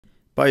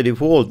By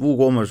default,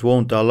 WooCommerce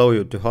won't allow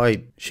you to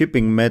hide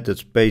shipping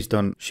methods based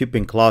on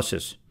shipping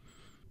classes.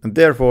 And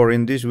therefore,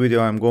 in this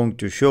video, I'm going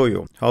to show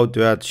you how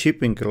to add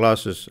shipping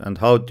classes and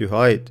how to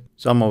hide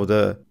some of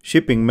the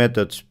shipping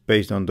methods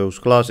based on those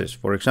classes.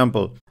 For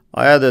example,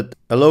 I added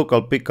a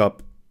local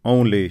pickup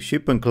only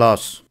shipping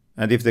class,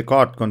 and if the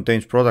cart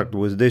contains product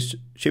with this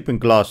shipping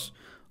class,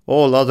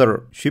 all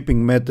other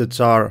shipping methods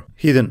are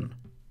hidden.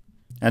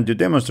 And to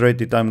demonstrate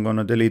it, I'm going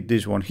to delete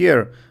this one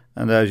here,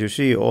 and as you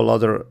see, all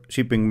other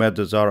shipping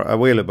methods are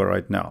available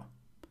right now.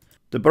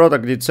 The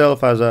product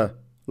itself has a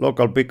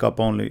local pickup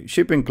only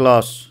shipping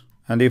class,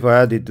 and if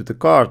I add it to the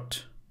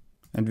cart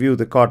and view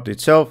the cart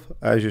itself,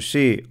 as you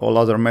see, all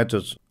other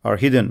methods are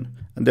hidden,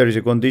 and there is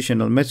a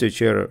conditional message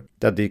here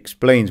that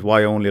explains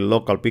why only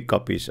local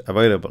pickup is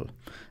available,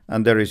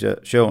 and there is a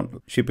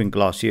shown shipping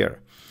class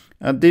here.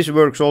 And this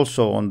works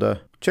also on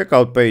the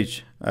checkout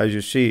page. As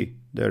you see,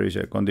 there is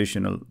a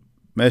conditional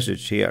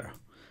message here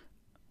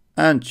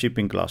and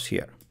shipping class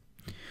here.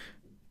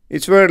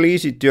 It's fairly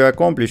easy to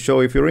accomplish, so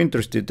if you're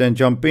interested, then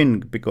jump in,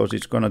 because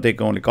it's gonna take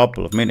only a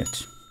couple of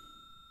minutes.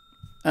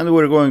 And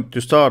we're going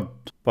to start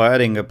by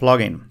adding a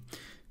plugin.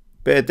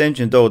 Pay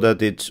attention though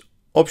that it's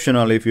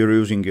optional. If you're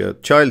using a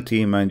child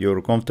theme and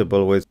you're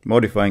comfortable with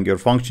modifying your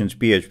functions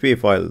PHP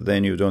file,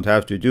 then you don't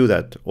have to do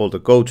that. All the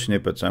code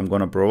snippets I'm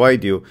gonna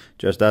provide you,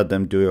 just add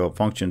them to your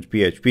functions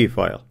PHP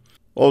file.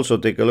 Also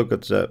take a look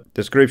at the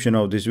description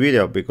of this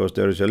video, because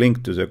there is a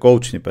link to the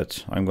code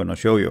snippets I'm gonna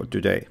show you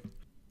today.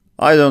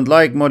 I don't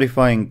like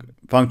modifying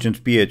functions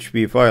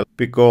PHP file,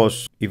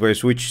 because if I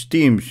switch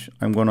themes,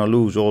 I'm gonna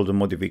lose all the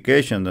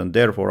modifications, and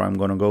therefore I'm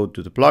gonna go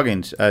to the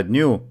plugins, add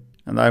new,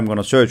 and I'm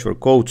gonna search for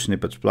code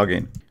snippets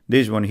plugin.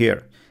 This one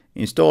here.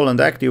 Install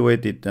and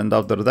activate it, and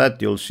after that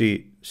you'll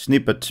see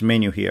snippets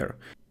menu here.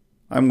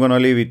 I'm gonna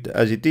leave it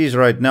as it is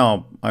right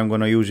now. I'm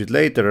gonna use it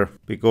later,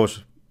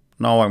 because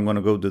now I'm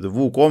gonna go to the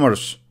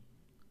WooCommerce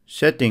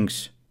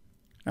settings,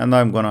 and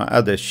I'm gonna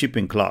add a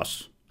shipping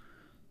class.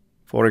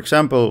 For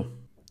example,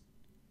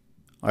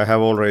 I have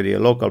already a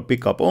local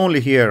pickup only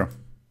here.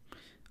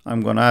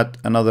 I'm gonna add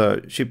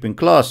another shipping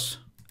class,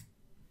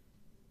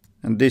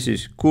 and this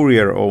is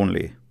courier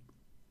only.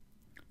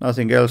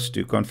 Nothing else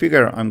to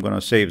configure. I'm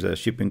gonna save the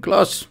shipping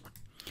class.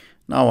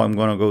 Now I'm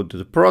gonna go to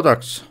the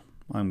products.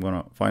 I'm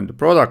gonna find the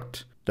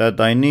product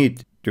that I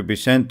need to be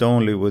sent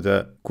only with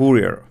a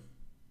courier.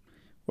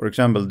 For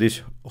example,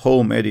 this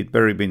home edit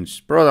berry beans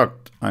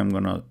product, I'm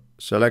gonna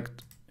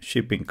select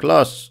shipping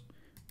class,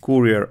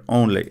 courier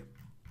only.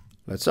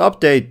 Let's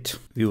update,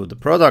 view the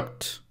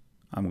product.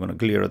 I'm gonna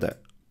clear the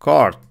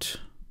cart,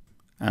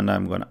 and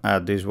I'm gonna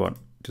add this one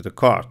to the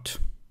cart.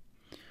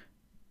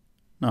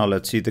 Now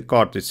let's see the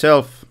cart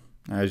itself.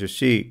 As you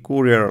see,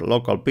 courier,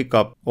 local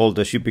pickup, all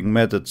the shipping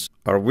methods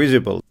are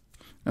visible.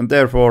 And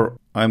therefore,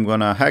 I'm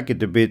gonna hack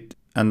it a bit,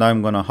 and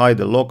I'm gonna hide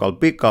the local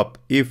pickup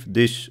if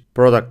this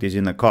product is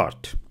in a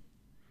cart.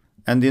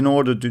 And in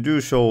order to do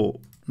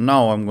so,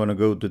 now I'm gonna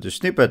go to the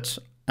snippets,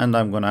 and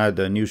I'm gonna add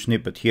a new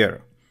snippet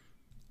here.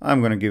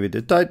 I'm gonna give it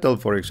a title,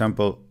 for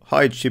example,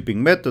 hide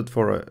shipping method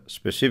for a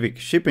specific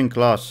shipping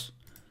class,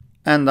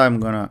 and I'm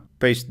gonna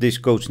paste this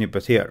code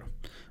snippet here.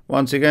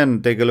 Once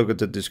again, take a look at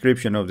the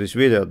description of this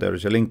video. There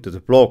is a link to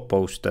the blog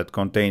post that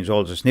contains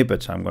all the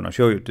snippets I'm gonna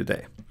show you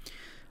today.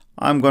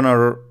 I'm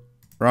gonna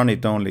run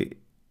it only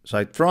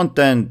site front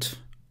end,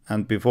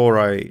 and before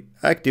I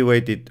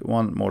activate it,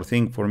 one more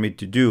thing for me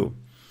to do.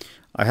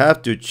 I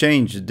have to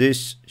change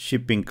this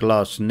shipping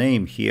class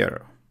name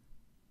here,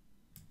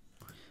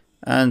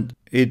 and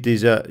it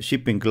is a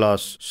shipping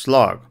class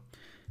slug.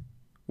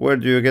 Where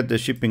do you get the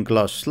shipping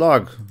class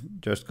slug?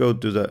 Just go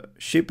to the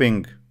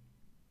shipping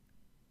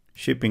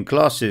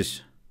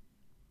classes,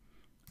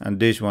 and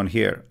this one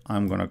here.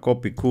 I'm gonna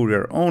copy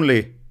courier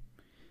only,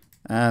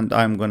 and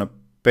I'm gonna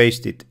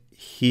paste it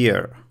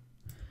here.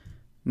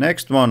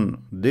 Next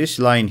one, this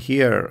line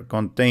here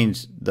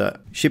contains the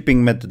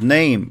shipping method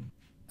name,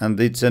 and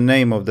it's the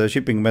name of the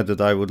shipping method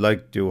I would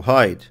like to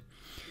hide.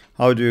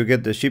 How do you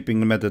get the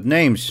shipping method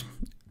names?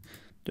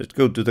 Just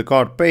go to the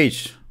cart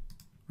page,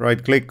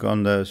 right click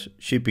on the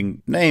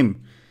shipping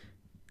name,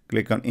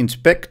 click on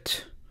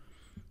inspect.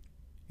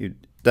 If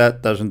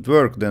that doesn't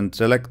work, then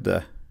select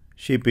the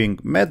shipping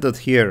method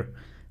here,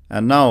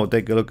 and now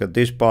take a look at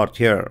this part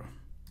here.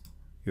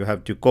 You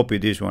have to copy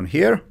this one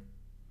here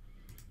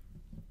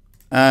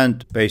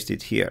and paste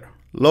it here.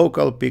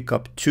 Local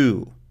pickup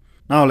 2.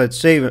 Now let's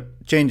save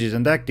changes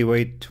and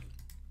activate.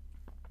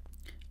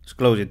 Let's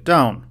close it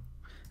down,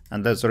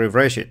 and let's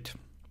refresh it.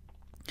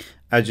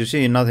 As you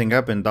see, nothing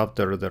happened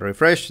after the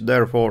refresh,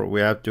 therefore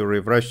we have to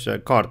refresh the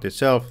cart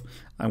itself.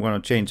 I'm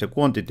going to change the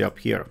quantity up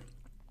here.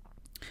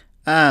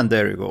 And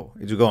there you go,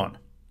 it's gone.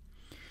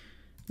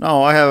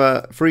 Now I have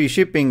a free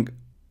shipping.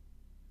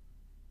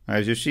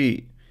 As you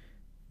see,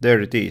 there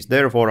it is.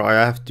 Therefore I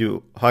have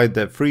to hide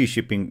the free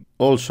shipping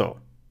also.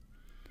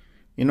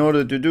 In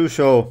order to do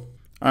so,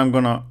 I'm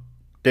going to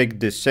take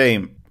the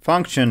same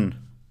function.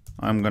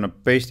 I'm going to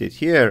paste it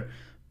here,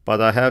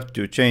 but I have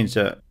to change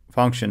the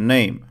function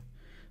name.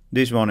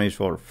 This one is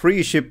for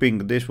free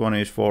shipping, this one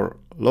is for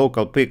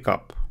local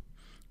pickup.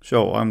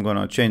 So I'm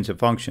gonna change the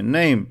function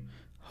name,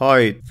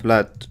 hide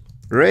flat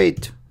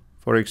rate,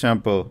 for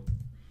example,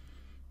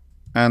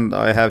 and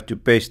I have to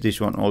paste this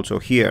one also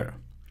here.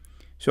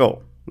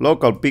 So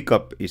local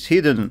pickup is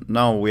hidden.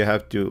 Now we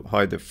have to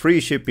hide the free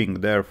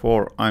shipping.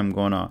 Therefore, I'm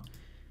gonna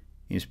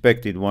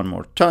inspect it one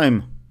more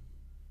time.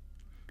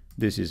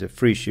 This is a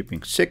free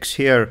shipping 6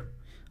 here.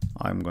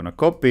 I'm gonna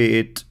copy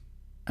it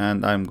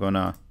and I'm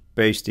gonna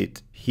paste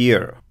it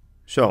here.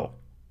 So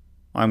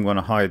I'm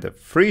gonna hide the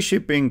free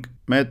shipping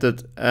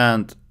method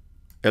and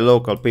a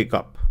local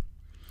pickup.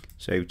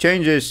 Save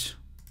changes,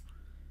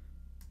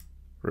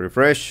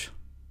 refresh.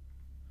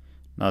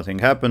 Nothing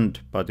happened,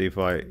 but if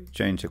I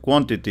change the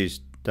quantities,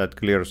 that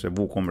clears the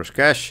WooCommerce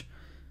cache,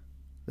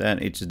 then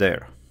it's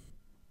there.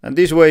 And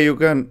this way you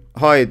can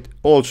hide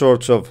all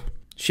sorts of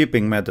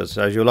shipping methods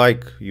as you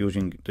like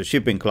using the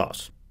shipping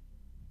class.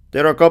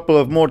 There are a couple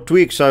of more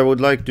tweaks I would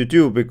like to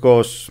do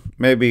because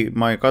maybe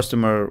my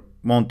customer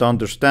won't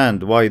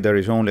understand why there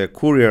is only a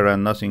courier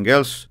and nothing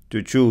else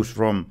to choose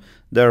from.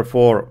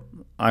 Therefore,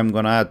 I'm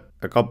gonna add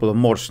a couple of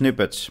more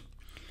snippets.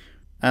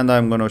 And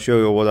I'm gonna show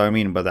you what I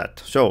mean by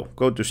that. So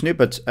go to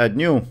snippets, add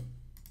new,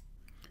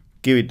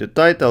 give it the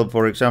title,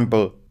 for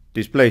example,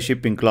 display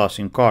shipping class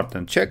in cart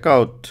and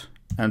checkout,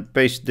 and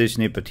paste this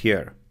snippet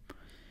here.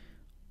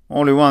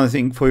 Only one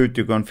thing for you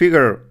to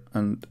configure,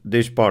 and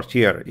this part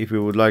here. If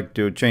you would like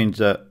to change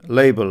the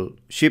label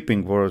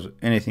shipping for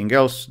anything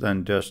else,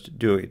 then just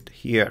do it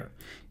here.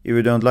 If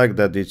you don't like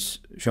that it's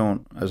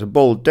shown as a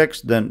bold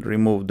text, then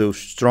remove those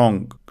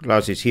strong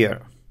classes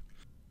here.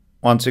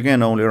 Once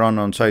again, only run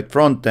on site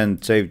front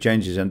end, save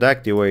changes and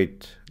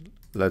activate.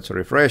 Let's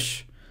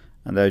refresh.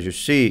 And as you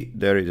see,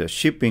 there is a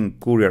shipping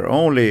courier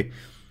only,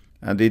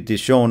 and it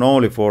is shown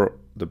only for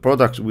the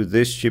products with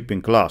this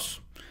shipping class.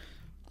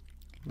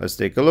 Let's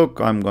take a look.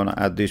 I'm gonna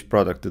add this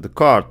product to the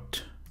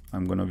cart.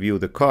 I'm gonna view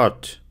the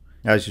cart.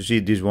 As you see,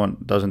 this one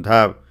doesn't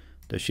have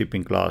the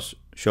shipping class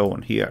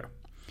shown here.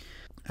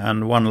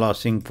 And one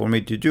last thing for me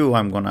to do,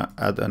 I'm gonna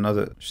add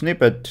another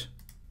snippet.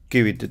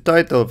 Give it the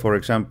title, for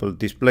example,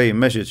 display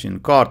message in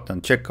cart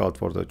and checkout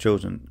for the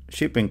chosen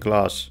shipping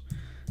class,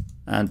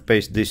 and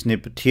paste this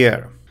snippet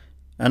here.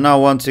 And now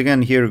once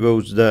again, here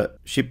goes the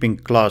shipping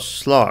class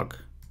slug.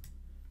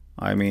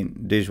 I mean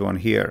this one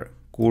here,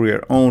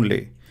 courier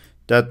only.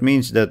 That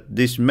means that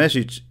this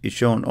message is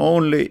shown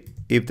only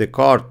if the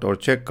cart or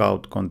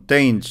checkout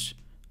contains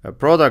a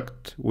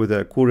product with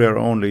a courier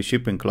only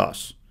shipping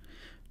class.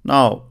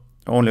 Now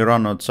only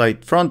run on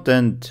site front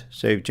end,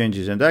 save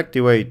changes and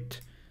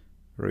activate.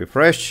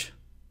 Refresh,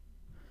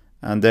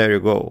 and there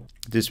you go.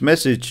 This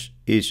message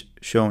is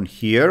shown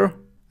here,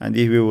 and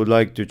if you would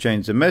like to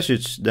change the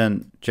message,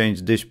 then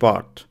change this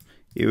part.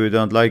 If you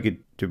don't like it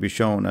to be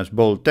shown as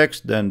bold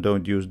text, then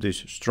don't use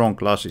these strong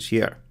classes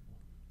here.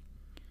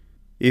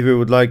 If you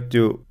would like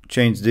to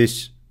change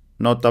this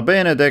nota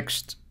bene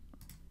text,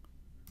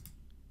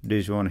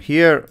 this one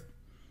here,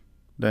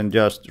 then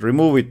just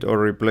remove it or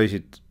replace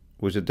it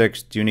with the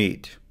text you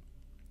need.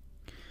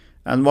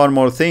 And one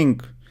more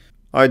thing,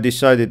 I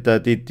decided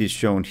that it is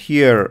shown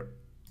here,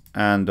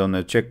 and on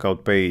the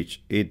checkout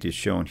page it is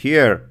shown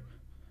here.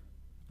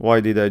 Why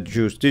did I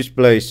choose this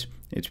place?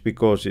 It's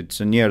because it's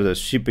near the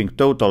shipping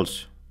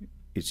totals.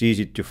 It's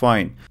easy to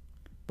find.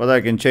 But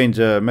I can change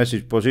the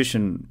message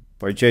position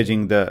by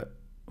changing the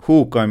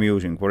hook I'm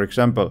using. For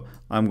example,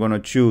 I'm gonna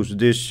choose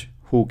this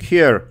hook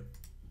here,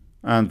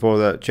 and for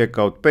the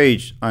checkout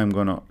page I'm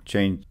gonna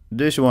change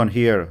this one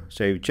here,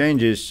 save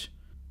changes,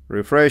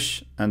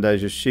 refresh, and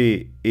as you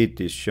see, it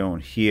is shown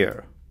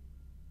here.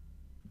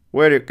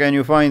 Where can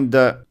you find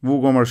the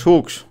WooCommerce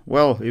hooks?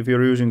 Well, if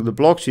you're using the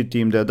Blocksy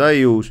theme that I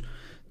use,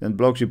 then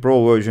Blocksy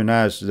Pro version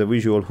has the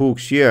visual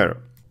hooks here.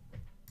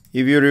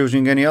 If you're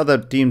using any other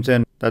theme,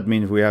 then that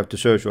means we have to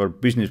search for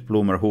Business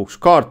Bloomer hooks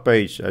cart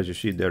page. As you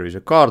see, there is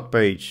a cart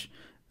page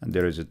and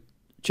there is a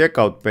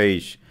checkout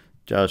page.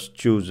 Just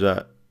choose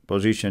the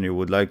position you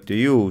would like to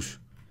use,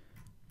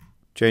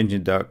 change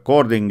it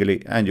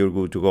accordingly, and you're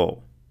good to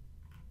go.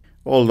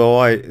 Although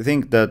I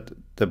think that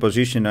the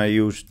position I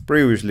used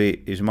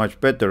previously is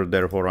much better,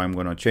 therefore I'm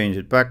gonna change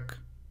it back,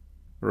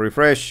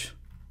 refresh,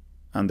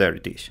 and there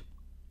it is.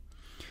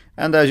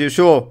 And as you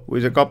saw,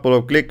 with a couple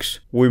of clicks,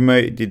 we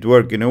made it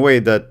work in a way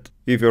that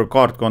if your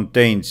cart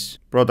contains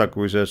product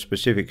with a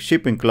specific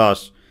shipping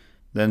class,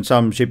 then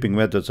some shipping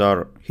methods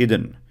are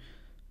hidden.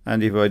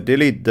 And if I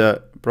delete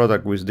the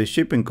product with this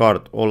shipping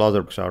cart, all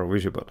others are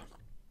visible.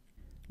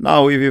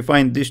 Now, if you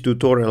find this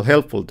tutorial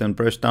helpful, then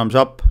press thumbs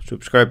up,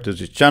 subscribe to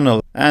this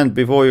channel, and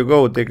before you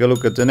go, take a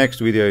look at the next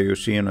video you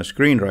see on the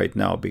screen right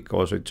now,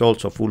 because it's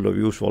also full of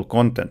useful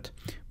content.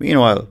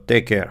 Meanwhile,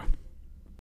 take care.